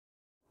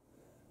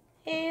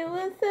Hey,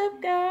 what's up,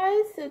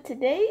 guys? So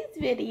today's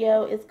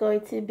video is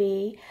going to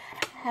be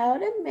how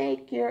to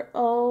make your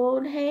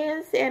own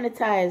hand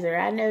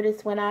sanitizer. I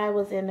noticed when I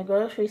was in the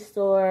grocery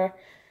store,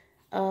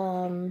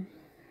 I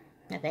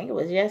think it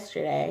was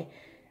yesterday,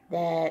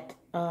 that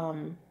I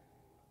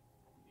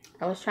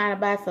was trying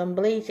to buy some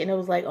bleach and it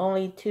was like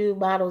only 2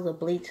 bottles of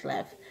bleach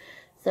left.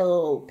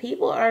 So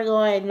people are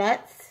going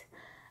nuts,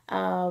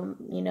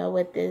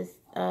 with this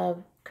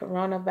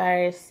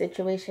coronavirus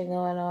situation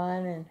going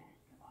on, and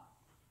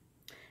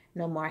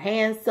no more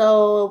hand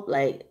soap,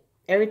 like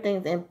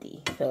everything's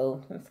empty.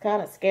 So it's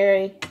kind of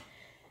scary.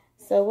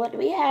 So what do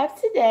we have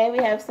today? We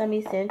have some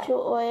essential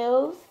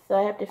oils. So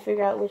I have to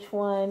figure out which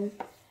one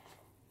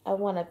I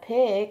want to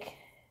pick.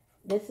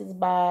 This is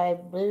by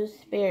Blue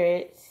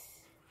Spirits.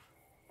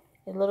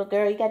 And little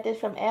girl, you got this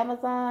from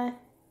Amazon?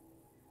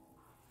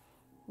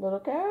 Little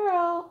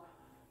girl.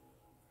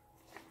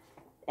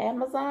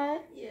 Amazon?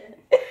 Yeah.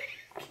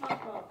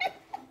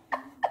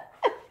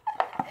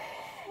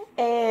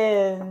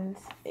 And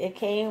it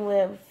came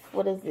with,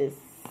 what is this,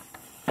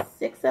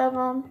 6 of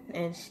them,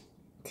 and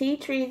tea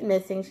tree's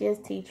missing. She has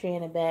tea tree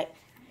in the back,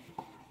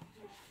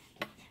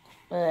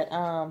 but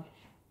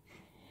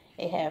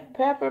they have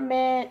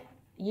peppermint,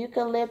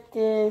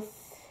 eucalyptus,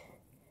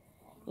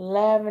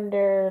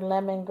 lavender,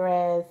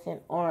 lemongrass, and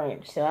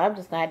orange. So I'm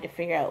just gonna have to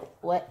figure out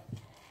what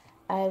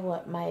I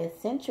want my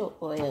essential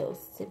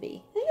oils to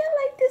be. I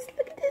like this.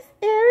 Look at this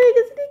earring.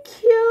 Isn't it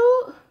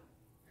cute?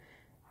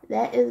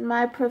 That is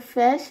my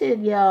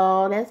profession,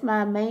 y'all. That's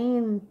my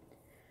main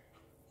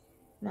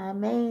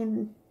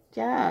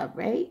job,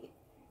 right?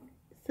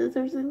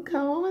 Scissors and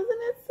comb. Isn't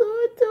it so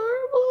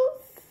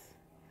adorable?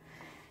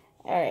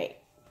 Alright.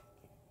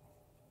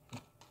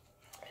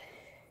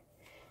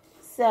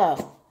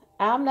 So,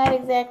 I'm not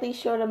exactly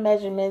sure the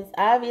measurements.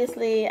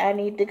 Obviously, I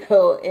need to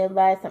go and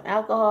buy some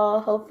alcohol.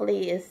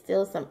 Hopefully, it's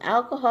still some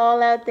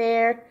alcohol out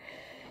there.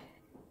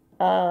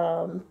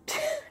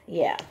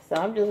 Yeah, so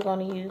I'm just going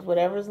to use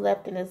whatever's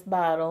left in this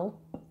bottle.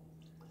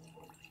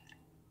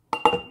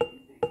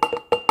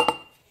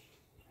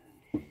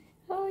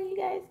 Oh, you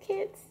guys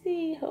can't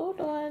see. Hold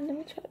on. Let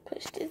me try to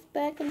push this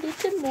back and do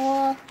some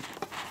more.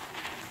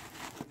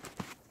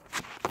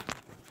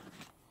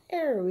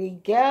 There we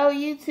go.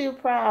 YouTube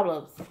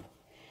problems.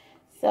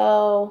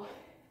 So,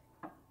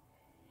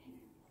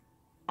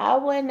 I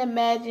wouldn't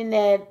imagine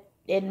that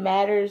it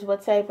matters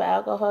what type of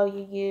alcohol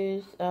you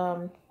use.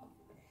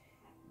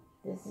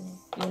 This is,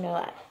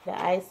 the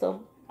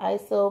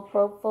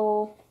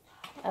isopropyl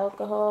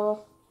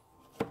alcohol.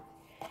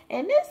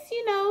 And this,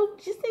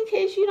 just in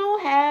case you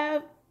don't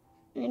have,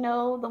 the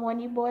one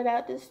you bought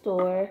out the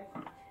store.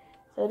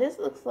 So this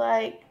looks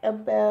like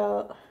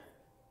about,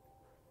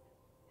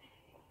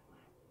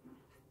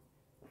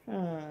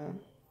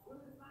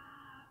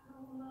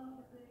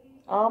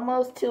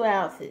 almost 2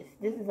 ounces.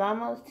 This is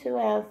almost 2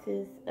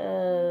 ounces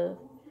of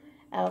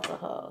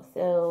alcohol.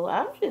 So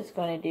I'm just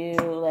going to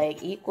do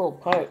like equal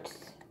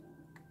parts.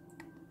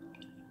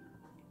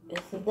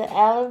 This is the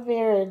Aloe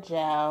Vera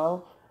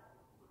Gel.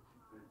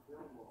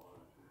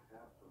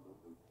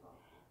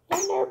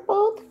 And they're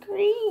both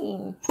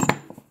green.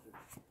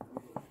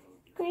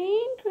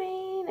 Green.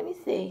 Let me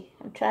see.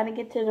 I'm trying to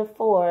get to the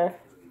 4.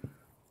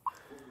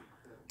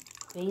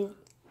 These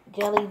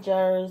jelly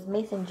jars,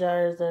 mason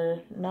jars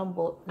are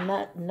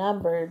not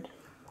numbered.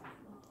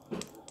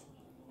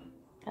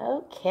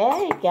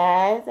 Okay,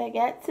 guys, I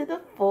got to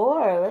the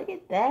 4. Look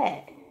at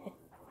that.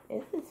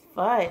 This is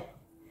fun.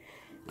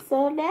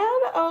 So now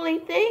the only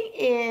thing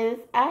is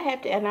I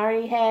have to, and I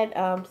already had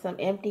some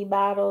empty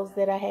bottles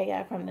that I had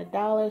got from the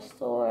dollar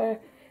store,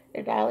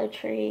 the Dollar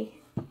Tree.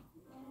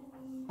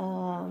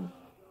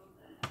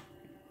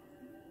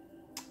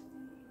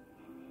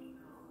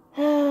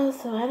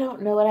 So I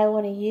don't know what I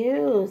want to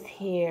use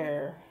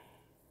here.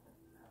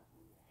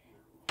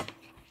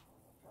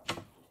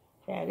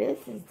 Now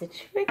this is the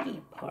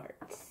tricky part.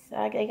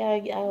 I think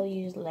I'll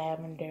use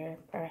lavender,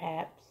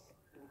 perhaps.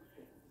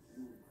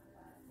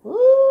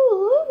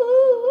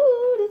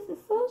 Ooh, this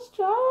is so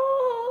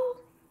strong.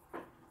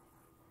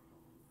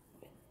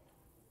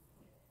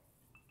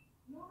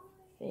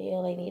 So you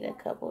only need a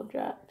couple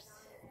drops.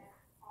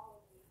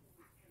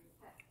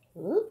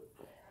 Ooh.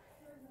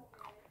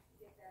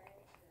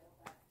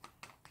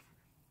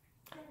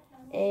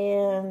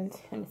 And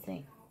let me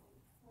see.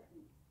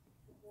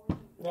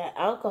 The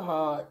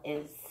alcohol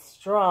is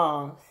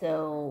strong,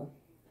 so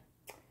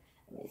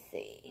let me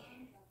see.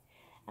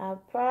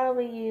 I'll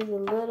probably use a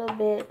little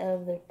bit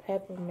of the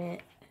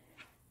peppermint.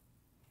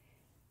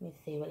 Let me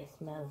see what it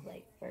smells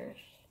like first.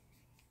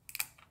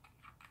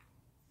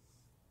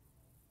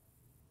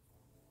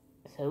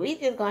 So we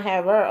just gonna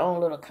have our own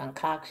little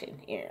concoction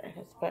here.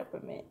 It's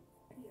peppermint.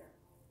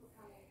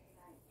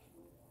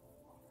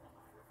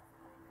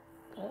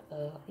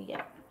 Uh-oh, you got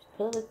to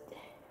pull it,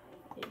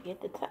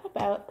 get the top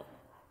out.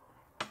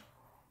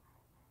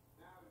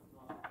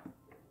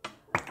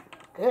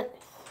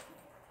 Goodness.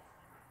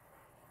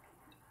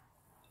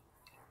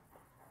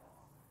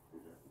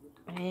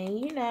 And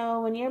you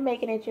know, when you're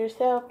making it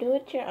yourself, do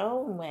it your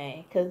own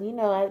way. Because you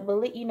know, I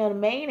believe, you know, the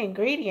main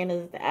ingredient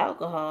is the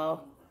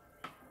alcohol.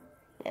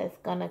 That's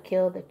gonna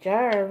kill the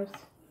germs.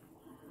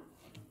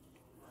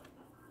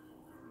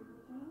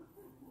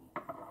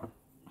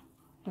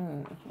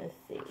 Let's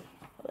see.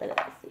 What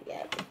else we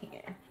got in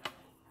here?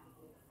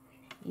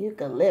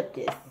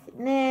 Eucalyptus.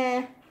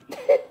 Nah.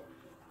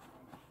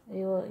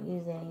 We won't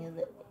use any of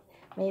it.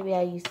 Maybe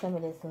I'll use some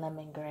of this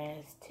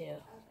lemongrass too.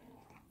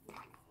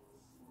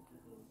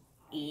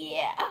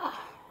 Yeah.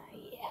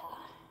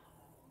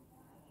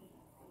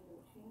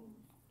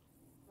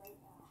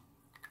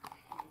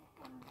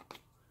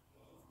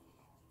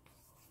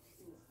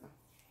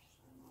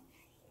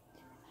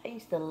 I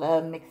used to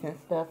love mixing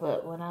stuff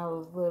up when I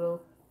was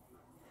little.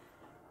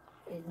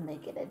 It's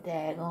making a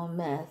daggone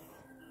mess.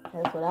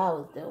 That's what I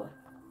was doing.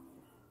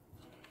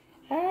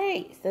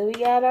 Alright, so we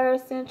got our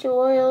essential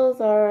oils,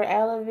 our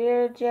aloe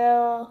vera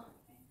gel,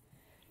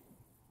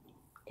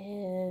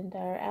 and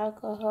our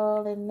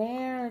alcohol in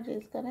there. We're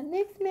just gonna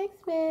mix.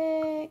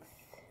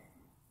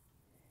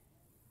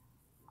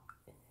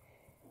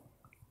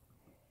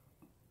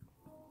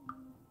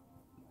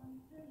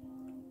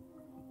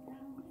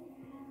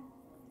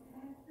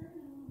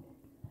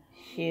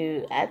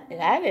 Shoot, I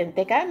didn't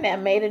think I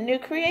made a new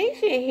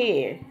creation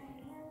here.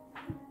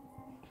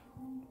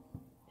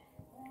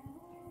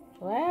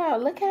 Wow,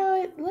 look how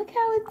it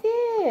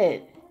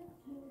did.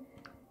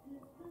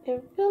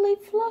 It really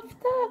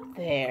fluffed up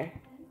there.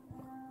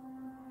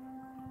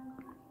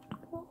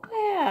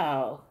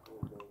 Wow.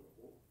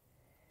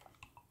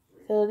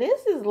 So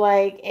this is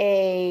like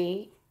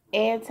a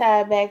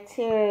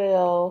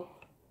antibacterial,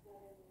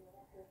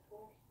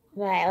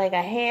 like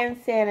a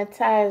hand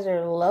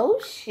sanitizer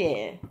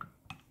lotion.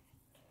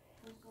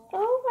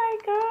 Oh my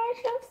gosh,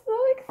 I'm so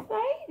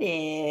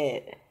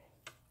excited.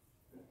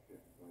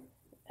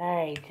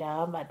 Alright,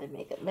 y'all, I'm about to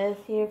make a mess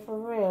here for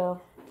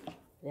real.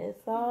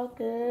 It's all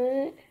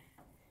good.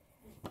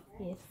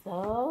 It's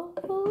all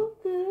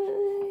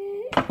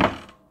good.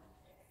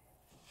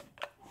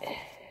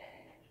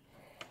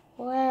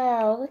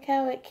 Wow, look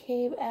how it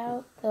came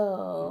out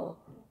though.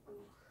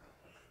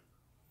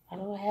 I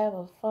don't have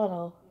a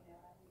funnel.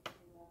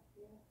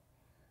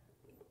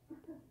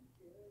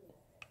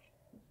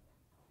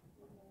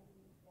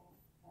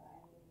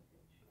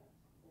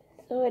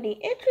 So in the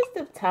interest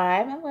of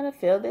time, I'm going to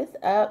fill this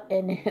up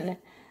and then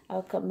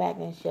I'll come back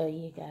and show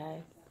you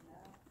guys.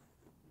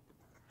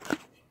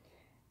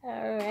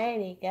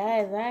 Alrighty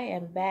guys, I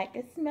am back.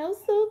 It smells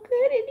so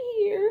good in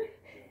here.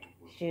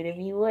 Shoot, if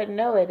you wouldn't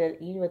know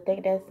it, you would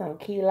think that's some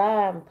key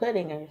lime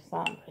pudding or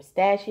something.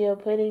 Pistachio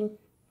pudding.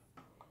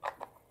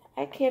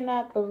 I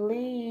cannot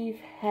believe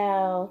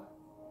how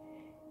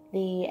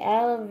the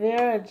aloe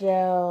vera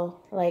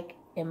gel like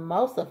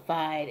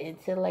emulsified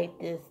into like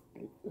this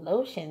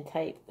lotion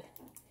type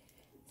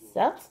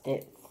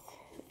substance.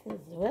 This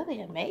is really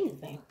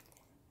amazing.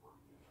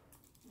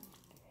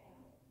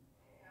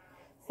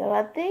 So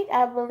I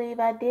believe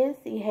I did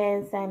see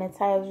hand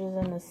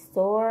sanitizers in the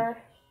store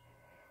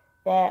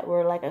that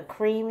were like a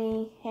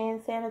creamy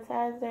hand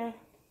sanitizer.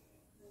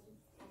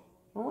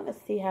 I want to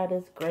see how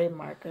this gray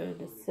marker,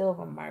 the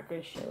silver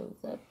marker, shows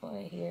up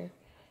right here.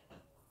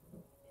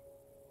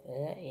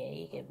 Yeah,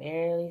 you can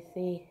barely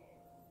see.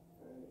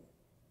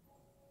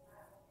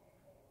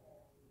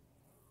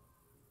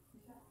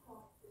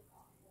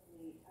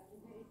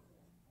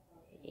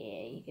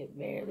 Yeah,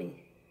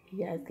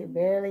 you guys can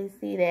barely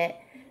see that.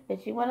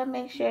 But you want to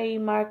make sure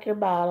you mark your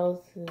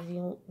bottles, because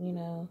you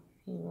know,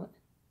 you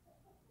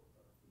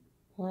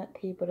want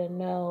people to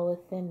know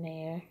what's in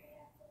there.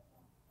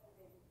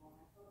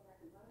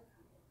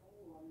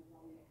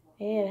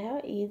 Man,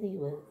 how easy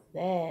was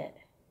that?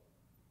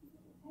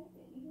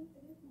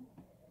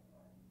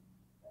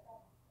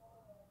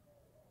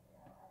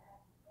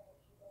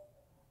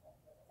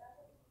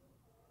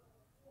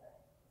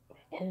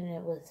 And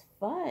it was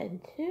fun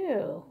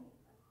too.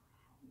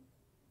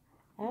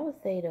 I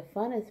would say the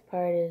funnest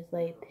part is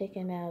like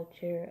picking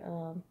out your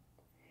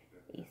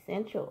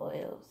essential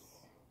oils.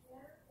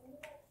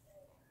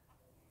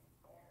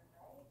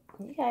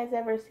 You guys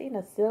ever seen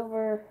a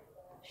silver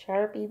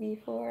Sharpie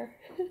before?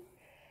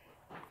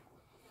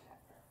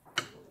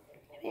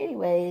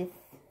 Anyways,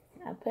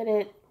 I put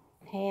it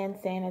hand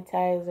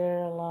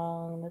sanitizer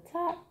along the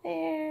top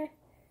there.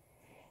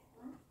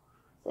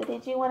 So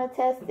did you want to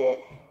test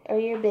it? Or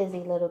you're busy,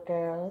 little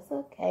girl? It's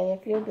okay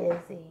if you're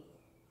busy,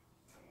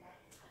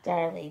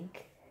 darling.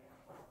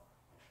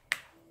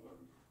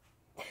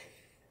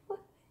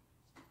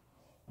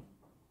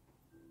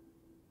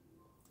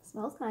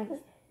 Smells nice.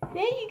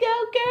 There you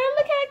go, girl.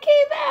 Look how it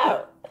came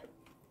out.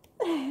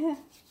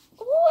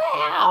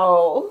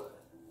 Wow.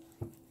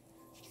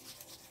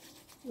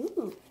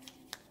 Ooh.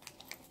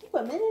 You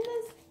put mint in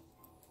this?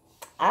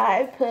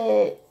 I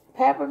put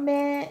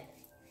peppermint,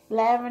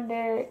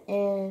 lavender,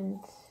 and...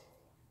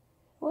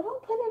 Well,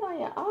 don't put it on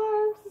your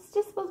arms. It's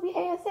just supposed to be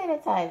hand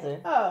sanitizer.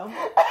 Oh.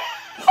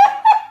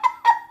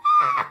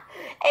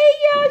 Hey,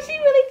 y'all, she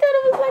really thought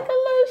it was like a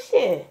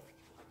lotion.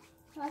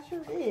 I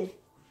sure did.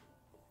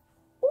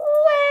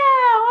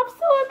 Wow.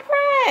 so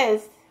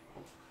impressed.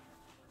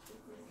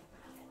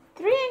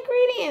 3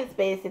 ingredients,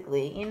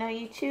 basically. You know,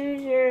 you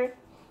choose your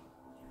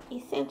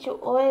essential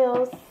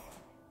oils.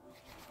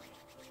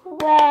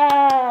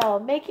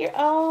 Wow. Make your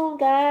own,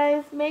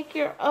 guys. Make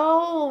your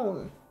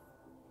own.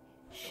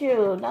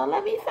 Shoot. Now,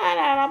 let me find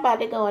out. I'm about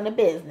to go into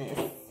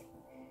business.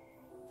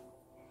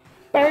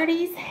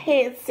 Birdie's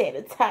hand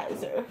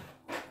sanitizer.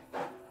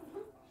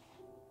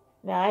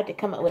 Now, I had to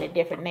come up with a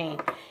different name.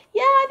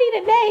 Yeah, I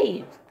need a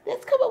name.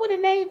 Let's come up with a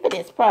name for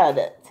this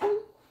product.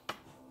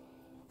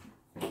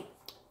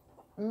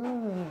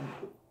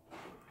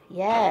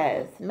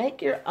 Yes,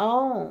 make your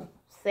own.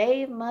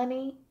 Save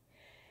money.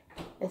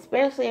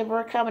 Especially if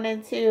we're coming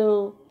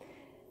into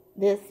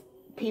this,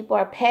 people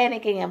are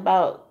panicking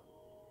about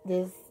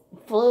this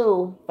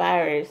flu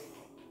virus.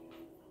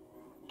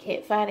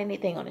 Can't find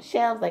anything on the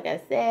shelves, like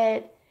I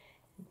said.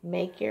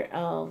 Make your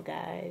own,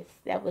 guys.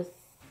 That was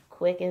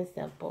quick and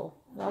simple.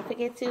 Don't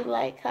forget to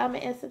like,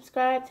 comment, and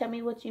subscribe. Tell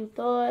me what you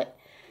thought.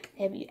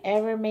 Have you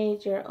ever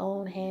made your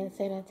own hand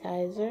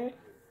sanitizer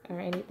or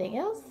anything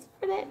else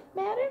for that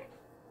matter?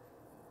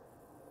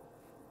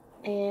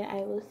 And I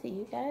will see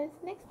you guys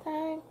next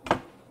time.